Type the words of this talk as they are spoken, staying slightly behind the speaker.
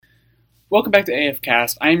Welcome back to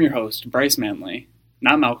AFcast. I am your host, Bryce Manley.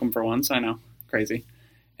 Not Malcolm for once, I know. Crazy.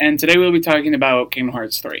 And today we'll be talking about Kingdom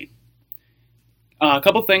Hearts 3. A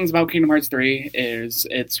couple things about Kingdom Hearts 3 is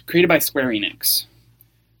it's created by Square Enix,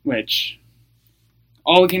 which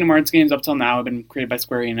all the Kingdom Hearts games up till now have been created by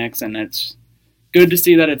Square Enix, and it's good to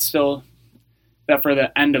see that that for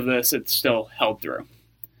the end of this, it's still held through.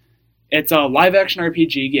 It's a live-action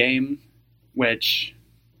RPG game, which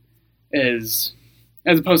is,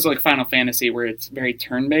 as opposed to like Final Fantasy, where it's very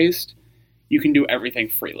turn-based, you can do everything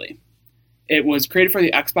freely. It was created for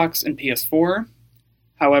the Xbox and PS4.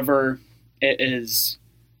 However, it is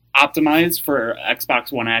optimized for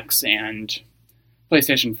Xbox One X and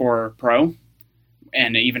PlayStation 4 Pro,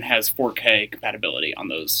 and it even has 4K compatibility on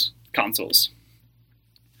those consoles.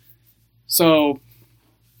 So,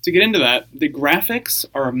 to get into that, the graphics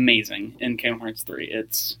are amazing in Kingdom Hearts 3.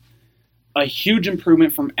 It's a huge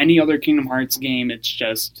improvement from any other Kingdom Hearts game.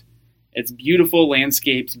 It's beautiful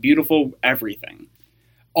landscapes, beautiful everything.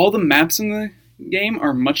 All the maps in the game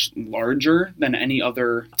are much larger than any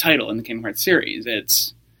other title in the Kingdom Hearts series.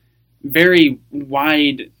 It's very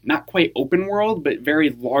wide, not quite open world, but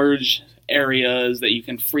very large areas that you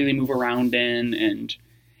can freely move around in, and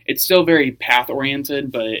it's still very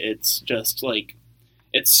path-oriented, but it's just like,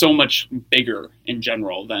 it's so much bigger in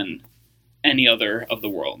general than any other of the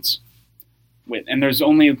worlds. And there's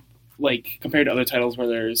only, like, compared to other titles where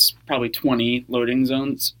there's probably 20 loading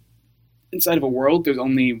zones inside of a world, there's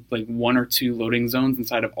only like 1 or 2 loading zones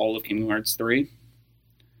inside of all of Kingdom Hearts 3.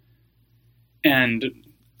 And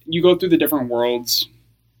you go through the different worlds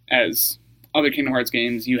as other Kingdom Hearts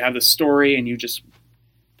games. You have the story, and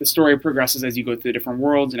the story progresses as you go through the different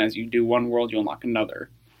worlds, and as you do one world, you unlock another.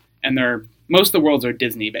 And most of the worlds are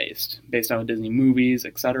Disney-based out of Disney movies,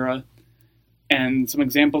 etc. And some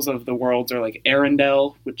examples of the worlds are like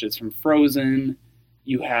Arendelle, which is from Frozen.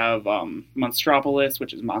 You have Monstropolis,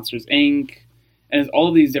 which is Monsters, Inc. And it's all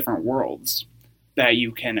of these different worlds that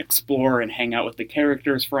you can explore and hang out with the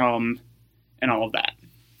characters from, and all of that.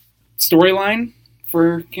 Storyline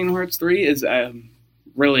for Kingdom Hearts 3 is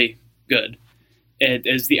really good. It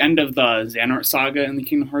is the end of the Xehanort saga in the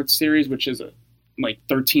Kingdom Hearts series, which is like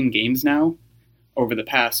 13 games now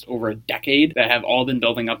over a decade that have all been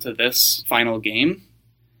building up to this final game.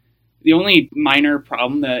 The only minor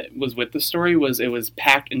problem that was with the story was it was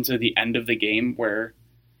packed into the end of the game, where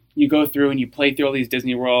you go through and you play through all these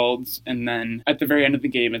Disney worlds, and then at the very end of the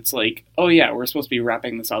game, it's like, oh yeah, we're supposed to be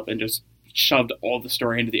wrapping this up, and just shoved all the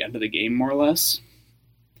story into the end of the game, more or less.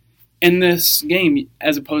 In this game,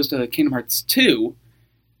 as opposed to Kingdom Hearts 2,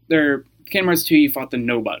 Kingdom Hearts 2, you fought the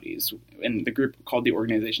Nobodies, and the group called the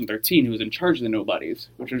Organization 13, who was in charge of the Nobodies,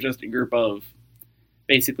 which was just a group of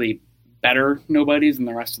basically better nobodies than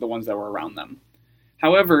the rest of the ones that were around them.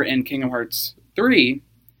 However, in Kingdom Hearts 3,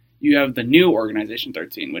 you have the new Organization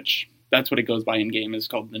 13, which that's what it goes by in game, is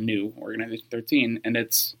called the new Organization 13, and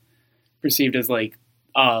it's perceived as like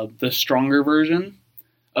the stronger version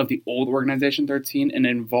of the old Organization 13, and it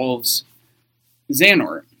involves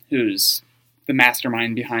Xehanort, who's the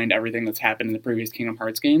mastermind behind everything that's happened in the previous Kingdom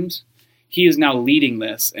Hearts games. He is now leading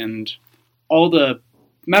this, and all the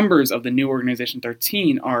members of the new Organization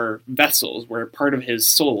 13 are vessels where part of his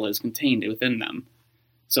soul is contained within them.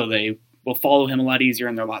 So they will follow him a lot easier,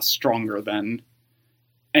 and they're a lot stronger than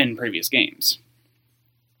in previous games.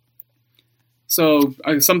 So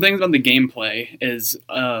some things about the gameplay is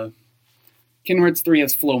Kingdom Hearts 3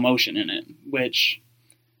 has flow motion in it, which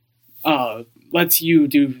lets you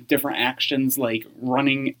do different actions like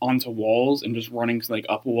running onto walls and just running like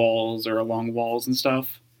up walls or along walls and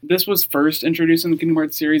stuff. This was first introduced in the Kingdom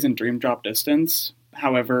Hearts series in Dream Drop Distance.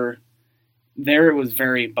 However, there it was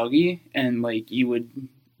very buggy, and like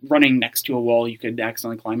running next to a wall, you could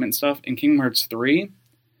accidentally climb it and stuff. In Kingdom Hearts 3,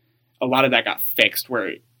 a lot of that got fixed,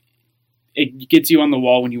 where it gets you on the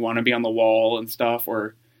wall when you want to be on the wall and stuff,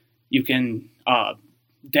 or you can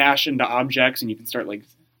dash into objects and you can start like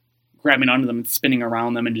grabbing onto them and spinning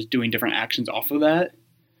around them and just doing different actions off of that.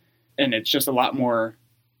 And it's just a lot more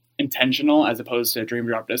intentional as opposed to Dream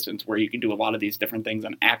Drop Distance, where you can do a lot of these different things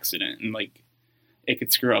on accident, and like it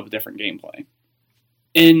could screw up different gameplay.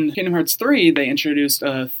 In Kingdom Hearts 3, they introduced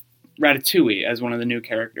Ratatouille as one of the new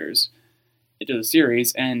characters into the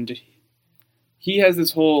series, and he has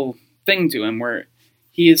this whole thing to him where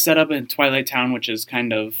he is set up in Twilight Town, which is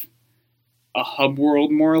kind of a hub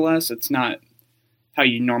world, more or less. It's not how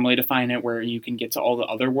you normally define it, where you can get to all the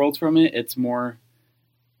other worlds from it. It's more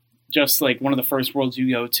just like one of the first worlds you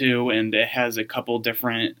go to, and it has a couple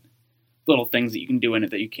different little things that you can do in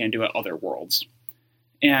it that you can't do at other worlds.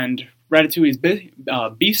 And Ratatouille's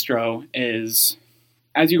bistro is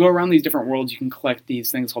As you go around these different worlds, you can collect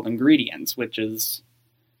these things called ingredients, which is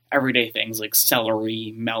everyday things like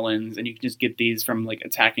celery, melons, and you can just get these from like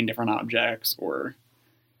attacking different objects or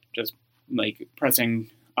just like pressing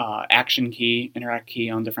action key, interact key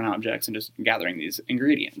on different objects and just gathering these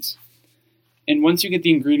ingredients. And once you get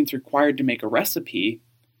the ingredients required to make a recipe,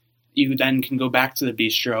 you then can go back to the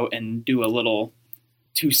bistro and do a little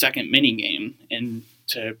 2-second mini game and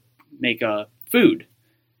to make a food.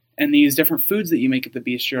 And these different foods that you make at the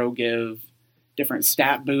bistro give different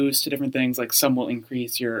stat boosts to different things. Like some will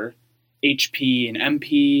increase your HP and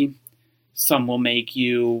MP, some will make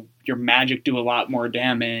your magic do a lot more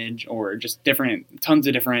damage, or just tons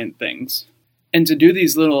of different things. And to do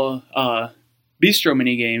these little bistro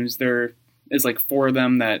mini games, there is like 4 of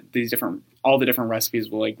them that all the different recipes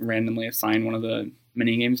will like randomly assign one of the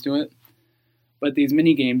mini games to it. But these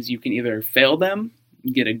mini games, you can either fail them,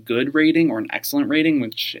 get a good rating or an excellent rating,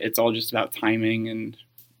 which it's all just about timing and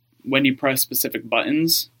when you press specific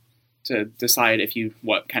buttons to decide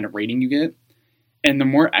what kind of rating you get. And the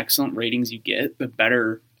more excellent ratings you get, the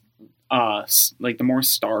better, the more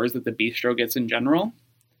stars that the bistro gets in general.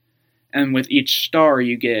 And with each star,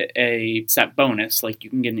 you get a set bonus, like you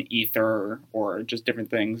can get an ether or just different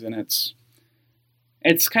things. And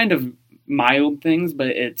it's kind of mild things, but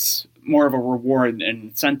it's more of a reward and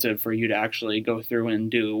incentive for you to actually go through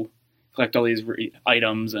and collect all these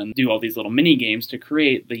items and do all these little mini games to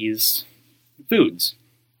create these foods.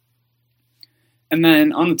 And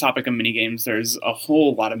then on the topic of mini games, there's a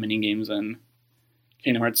whole lot of mini games in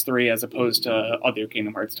Kingdom Hearts 3 as opposed to other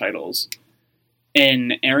Kingdom Hearts titles.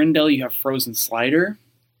 In Arendelle, you have Frozen Slider,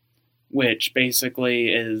 which basically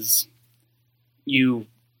is you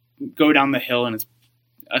go down the hill and it's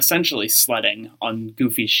essentially sledding on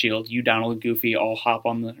Goofy's shield. You, Donald, and Goofy all hop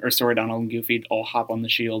on Donald and Goofy all hop on the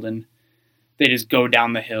shield, and they just go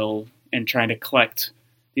down the hill and try to collect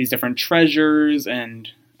these different treasures and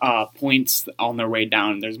points on their way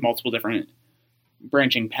down. There's multiple different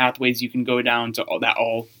branching pathways you can go down that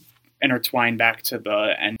all intertwine back to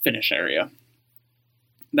the end finish area.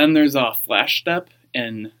 Then there's a Flash Step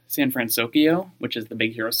in San Francisco, which is the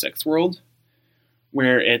Big Hero 6 world,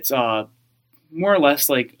 where it's more or less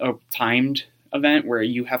like a timed event where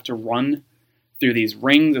you have to run through these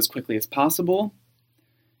rings as quickly as possible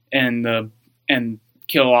and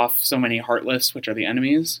kill off so many Heartless, which are the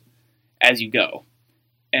enemies, as you go.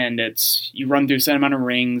 And you run through a set amount of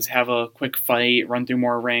rings, have a quick fight, run through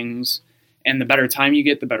more rings, and the better time you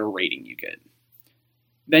get, the better rating you get.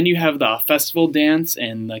 Then you have the festival dance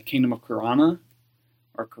in the Kingdom of Corona,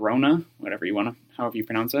 or Corona, however you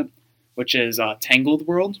pronounce it, which is Tangled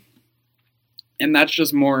World. And that's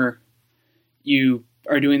just more, you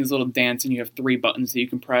are doing this little dance and you have 3 buttons that you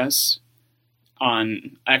can press.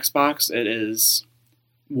 On Xbox, it is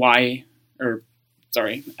X,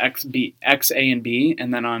 A, and B,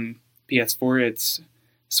 and then on PS4, it's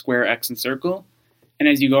square, X, and circle. And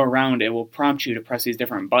as you go around, it will prompt you to press these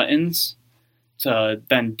different buttons to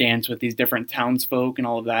then dance with these different townsfolk and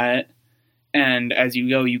all of that. And as you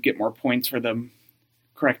go, you get more points for the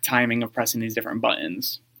correct timing of pressing these different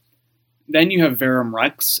buttons. Then you have Verum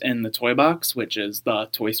Rex in the Toy Box, which is the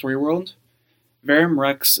Toy Story world. Verum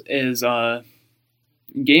Rex is a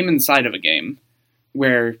game inside of a game,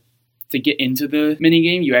 where to get into the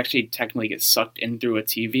minigame, you actually technically get sucked in through a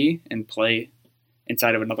TV and play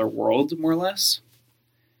inside of another world, more or less.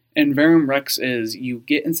 And Verum Rex is you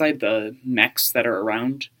get inside the mechs that are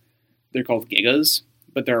around. They're called Gigas,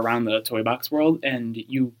 but they're around the Toy Box world, and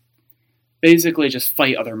you basically just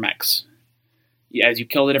fight other mechs. As you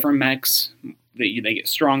kill the different mechs, they get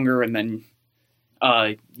stronger, and then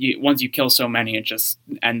once you kill so many, it just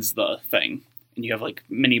ends the thing. And you have like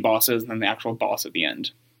mini bosses and then the actual boss at the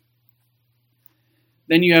end.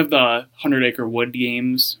 Then you have the 100 Acre Wood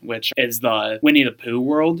games, which is the Winnie the Pooh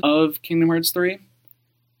world of Kingdom Hearts 3.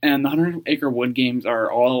 And the 100 Acre Wood games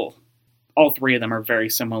are all 3 of them are very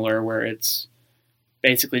similar, where it's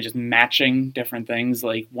basically just matching different things.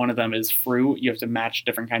 Like one of them is fruit. You have to match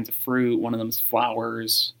different kinds of fruit. One of them is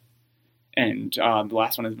flowers. And the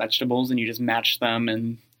last one is vegetables, and you just match them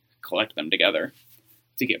and collect them together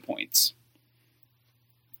to get points.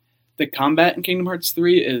 The combat in Kingdom Hearts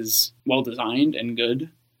 3 is well designed and good.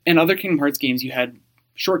 In other Kingdom Hearts games, you had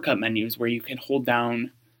shortcut menus where you can hold down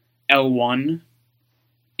L1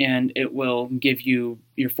 and it will give you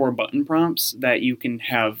your 4 button prompts that you can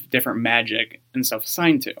have different magic and stuff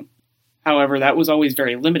assigned to. However, that was always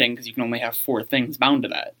very limiting because you can only have 4 things bound to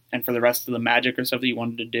that. And for the rest of the magic or stuff that you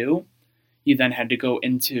wanted to do, you then had to go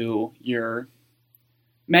into your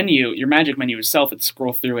magic menu itself, and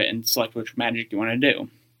scroll through it and select which magic you want to do.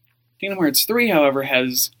 Kingdom Hearts 3, however,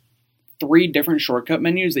 has 3 different shortcut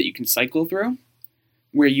menus that you can cycle through,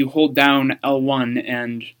 where you hold down L1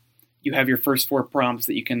 and you have your first 4 prompts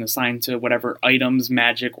that you can assign to whatever items,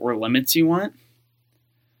 magic, or limits you want.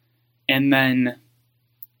 And then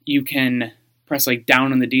you can press like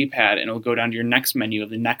down on the D-pad and it'll go down to your next menu of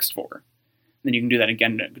the next 4. Then you can do that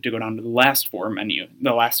again to go down to the last 4 menu,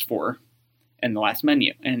 the last 4 and the last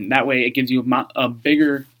menu. And that way it gives you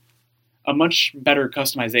a much better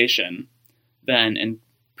customization than in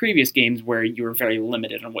previous games where you were very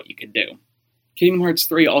limited on what you could do. Kingdom Hearts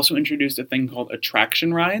 3 also introduced a thing called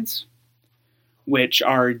attraction rides, which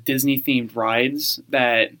are Disney-themed rides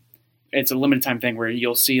that it's a limited time thing where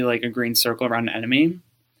you'll see like a green circle around an enemy. And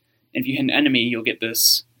if you hit an enemy, you'll get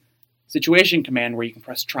this situation command where you can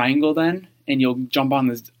press triangle then, and you'll jump on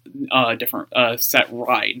this different set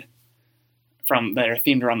ride that are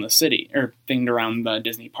themed around the city, or themed around the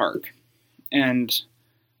Disney park. And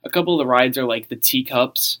a couple of the rides are like the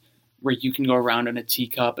teacups, where you can go around in a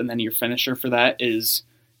teacup, and then your finisher for that is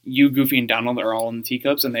you, Goofy, and Donald are all in the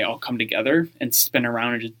teacups, and they all come together and spin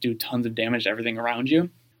around and just do tons of damage to everything around you.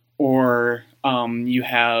 Or you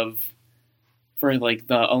have, for like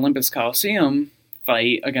the Olympus Coliseum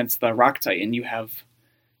fight against the Rock Titan, you have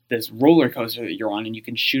this roller coaster that you're on, and you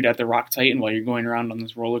can shoot at the Rock Titan while you're going around on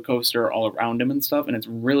this roller coaster all around him and stuff, and it's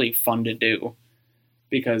really fun to do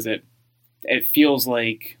because it feels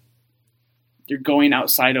like you're going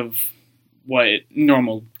outside of what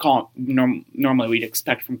normally we'd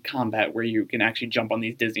expect from combat, where you can actually jump on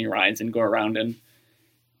these Disney rides and go around and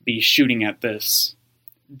be shooting at this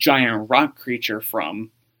giant rock creature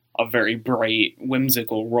from a very bright,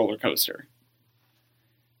 whimsical roller coaster.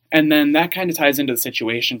 And then that kind of ties into the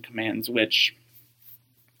situation commands, which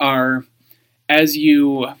are, as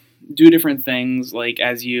you do different things, like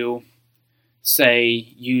as you, say,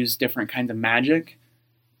 use different kinds of magic,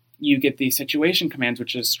 you get the situation commands,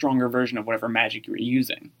 which is a stronger version of whatever magic you were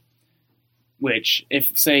using. Which,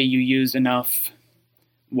 if, say, you use enough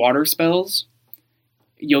water spells,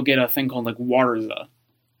 you'll get a thing called, like, Waterza,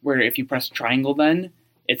 where if you press triangle then,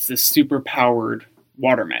 it's this super-powered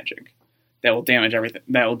water magic that will damage everything,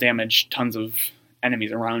 that will damage tons of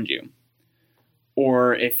enemies around you.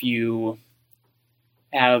 Or if you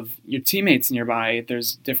have your teammates nearby,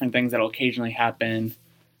 there's different things that will occasionally happen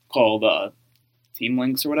called team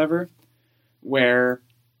links or whatever, where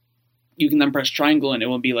you can then press triangle and it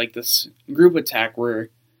will be like this group attack where,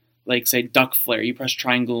 like, say, Duck Flare, you press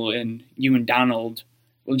triangle and you and Donald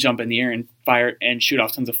will jump in the air and fire and shoot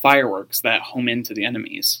off tons of fireworks that home into the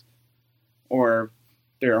enemies. Or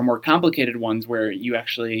there are more complicated ones where you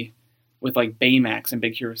actually, with like Baymax in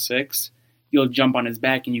Big Hero 6, you'll jump on his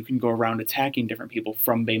back and you can go around attacking different people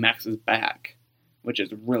from Baymax's back, which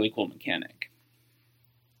is a really cool mechanic.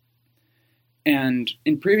 And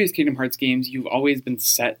in previous Kingdom Hearts games, you've always been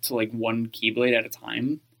set to like one Keyblade at a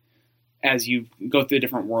time. As you go through the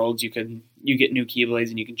different worlds, you get new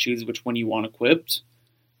Keyblades and you can choose which one you want equipped,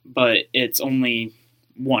 but it's only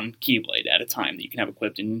one Keyblade at a time that you can have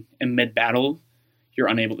equipped, in mid-battle you're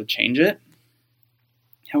unable to change it.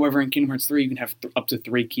 However, in Kingdom Hearts 3, you can have up to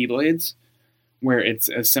 3 Keyblades, where it's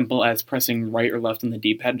as simple as pressing right or left on the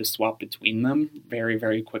D-pad to swap between them very,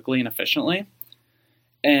 very quickly and efficiently.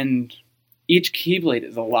 And each Keyblade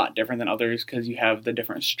is a lot different than others because you have the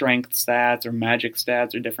different strength stats or magic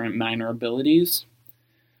stats or different minor abilities.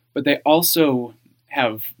 But they also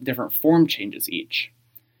have different form changes each.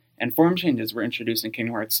 And form changes were introduced in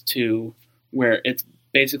Kingdom Hearts 2, where it's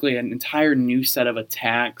basically an entire new set of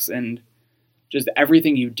attacks, and just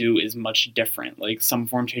everything you do is much different. Like, some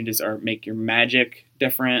form changes make your magic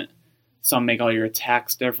different, some make all your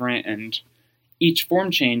attacks different, and each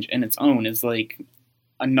form change in its own is like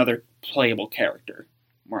another playable character,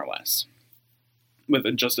 more or less, with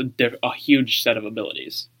just a huge set of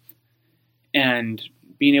abilities. And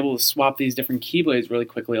being able to swap these different Keyblades really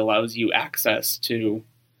quickly allows you access to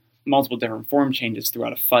multiple different form changes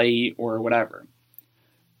throughout a fight or whatever.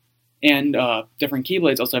 And different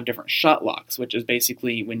Keyblades also have different shot locks, which is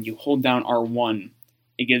basically when you hold down R1,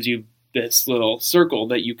 it gives you this little circle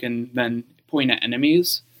that you can then point at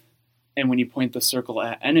enemies. And when you point the circle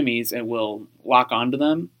at enemies, it will lock onto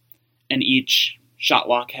them. And each shot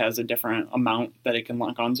lock has a different amount that it can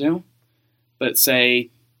lock onto. But say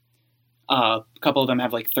a couple of them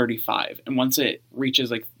have like 35. And once it reaches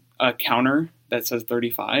like a counter that says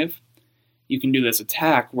 35, you can do this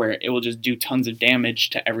attack where it will just do tons of damage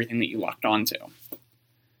to everything that you locked onto,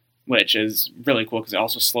 which is really cool because it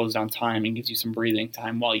also slows down time and gives you some breathing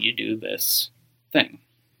time while you do this thing.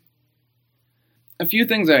 A few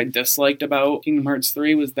things that I disliked about Kingdom Hearts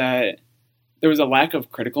 3 was that there was a lack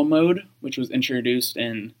of critical mode, which was introduced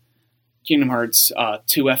in Kingdom Hearts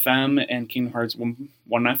 2 FM and Kingdom Hearts 1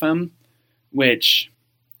 FM, which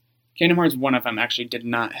Kingdom Hearts 1 FM actually did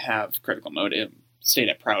not have critical mode. It stayed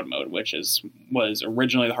at proud mode, which was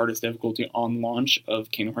originally the hardest difficulty on launch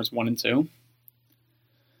of Kingdom Hearts 1 and 2.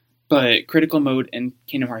 But critical mode in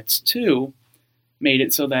Kingdom Hearts 2 made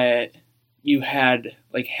it so that you had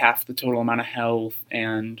like half the total amount of health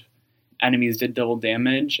and enemies did double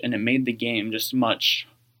damage, and it made the game just much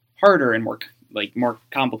harder and more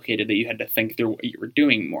complicated, that you had to think through what you were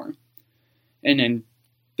doing more. And in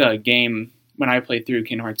the game, when I played through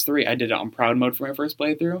Kingdom Hearts 3, I did it on proud mode for my first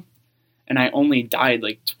playthrough, and I only died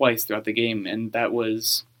like twice throughout the game, and that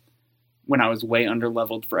was when I was way under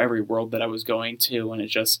leveled for every world that I was going to, and it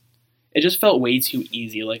just felt way too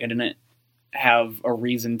easy. Like I didn't have a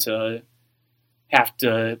reason to have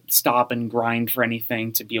to stop and grind for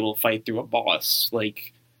anything to be able to fight through a boss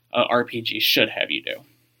like a RPG should have you do.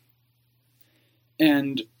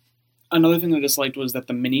 And another thing I disliked was that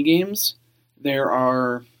the mini games, there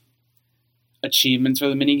are achievements for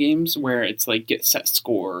the mini games where it's like get set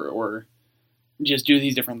score or just do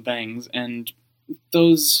these different things, and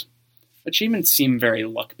those achievements seem very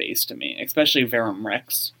luck based to me, especially Verum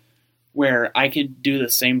Rex, where I could do the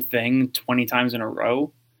same thing 20 times in a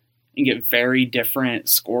row and get very different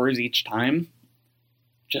scores each time,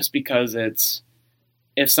 just because it's,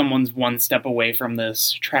 if someone's one step away from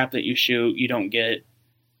this trap that you shoot, you don't get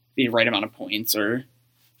the right amount of points, or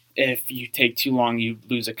if you take too long, you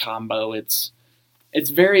lose a combo. It's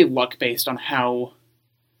very luck based on how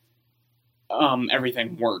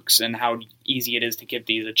everything works and how easy it is to get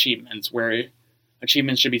these achievements, where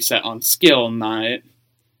achievements should be set on skill, not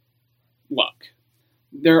luck.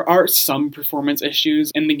 There are some performance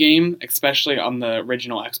issues in the game, especially on the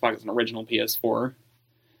original Xbox and original PS4.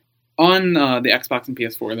 On the Xbox and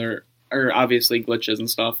PS4, there are obviously glitches and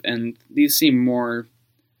stuff, and these seem more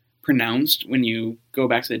pronounced when you go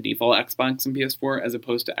back to the default Xbox and PS4 as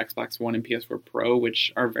opposed to Xbox One and PS4 Pro,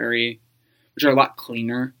 which are a lot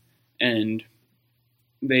cleaner, and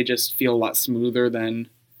they just feel a lot smoother than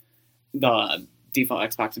the default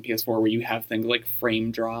Xbox and PS4, where you have things like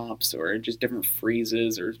frame drops or just different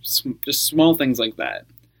freezes or just small things like that.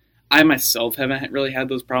 I myself haven't really had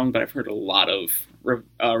those problems, but I've heard a lot of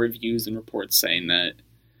reviews and reports saying that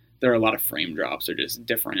there are a lot of frame drops or just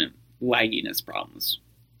different lagginess problems.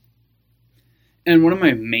 And one of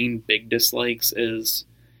my main big dislikes is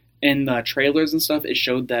in the trailers and stuff, it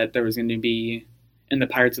showed that there was going to be, in the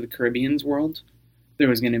Pirates of the Caribbean's world, there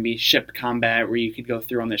was going to be ship combat where you could go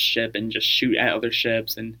through on this ship and just shoot at other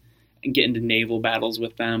ships and get into naval battles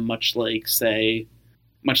with them, much like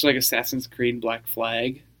Assassin's Creed Black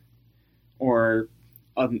Flag, or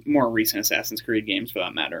more recent Assassin's Creed games for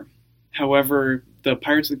that matter. However, the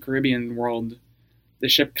Pirates of the Caribbean world, the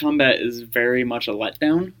ship combat is very much a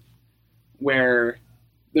letdown, where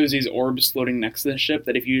there's these orbs floating next to the ship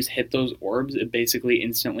that if you just hit those orbs, it basically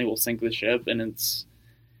instantly will sink the ship, and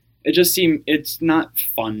it's not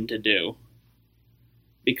fun to do,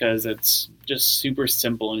 because it's just super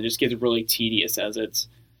simple and it just gets really tedious as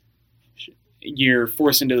you're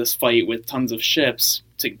forced into this fight with tons of ships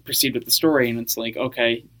to proceed with the story, and it's like,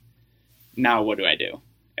 okay, now what do I do?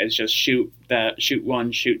 It's just shoot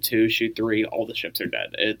 1, shoot 2, shoot 3, all the ships are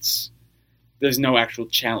dead. There's no actual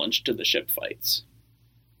challenge to the ship fights.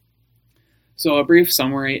 So a brief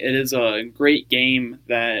summary, it is a great game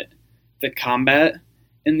that the combat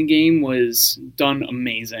in the game was done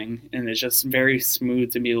amazing, and it's just very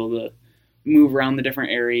smooth to be able to move around the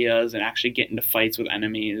different areas and actually get into fights with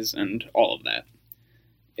enemies and all of that.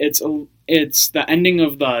 It's the ending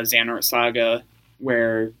of the Xehanort Saga,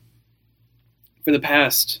 where for the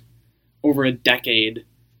past over a decade,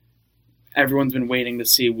 everyone's been waiting to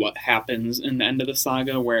see what happens in the end of the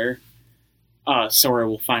saga, where Sora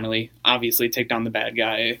will finally obviously take down the bad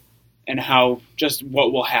guy, and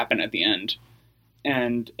what will happen at the end.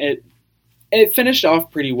 And it finished off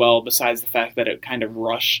pretty well, besides the fact that it kind of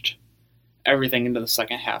rushed everything into the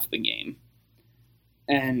second half of the game.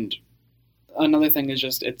 And another thing is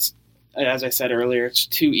just, it's, as I said earlier, it's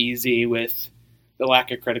too easy with the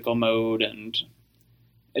lack of critical mode, and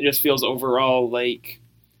it just feels overall like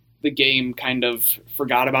the game kind of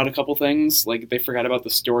forgot about a couple things. Like, they forgot about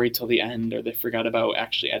the story till the end, or they forgot about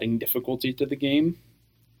actually adding difficulty to the game,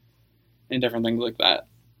 and different things like that.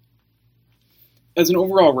 As an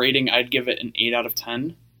overall rating, I'd give it an 8 out of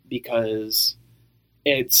 10, because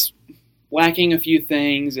it's lacking a few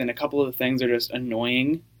things, and a couple of the things are just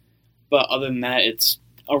annoying. But other than that, it's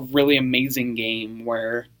a really amazing game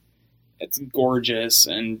where it's gorgeous,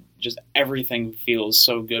 and just everything feels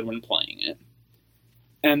so good when playing it.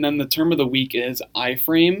 And then the term of the week is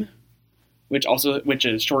iframe, which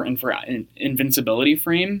is shortened for invincibility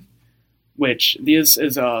frame, which this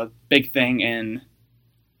is a big thing in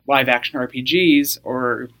live action RPGs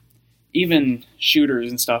or even shooters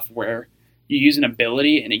and stuff where you use an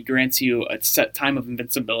ability and it grants you a set time of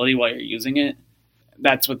invincibility while you're using it.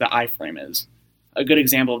 That's what the iframe is. A good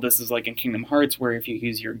example of this is like in Kingdom Hearts, where if you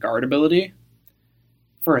use your guard ability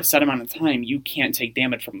for a set amount of time, you can't take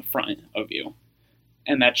damage from the front of you.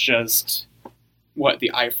 And that's just what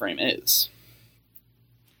the iframe is.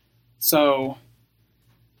 So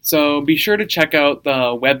be sure to check out the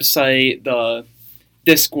website, the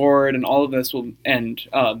Discord, and all of this and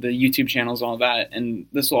the YouTube channels, and all that, and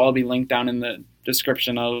this will all be linked down in the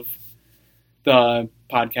description of the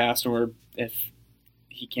podcast. Or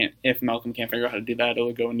if Malcolm can't figure out how to do that,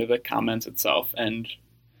 it'll go into the comments itself. And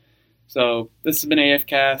so this has been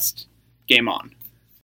AFCast. Game on.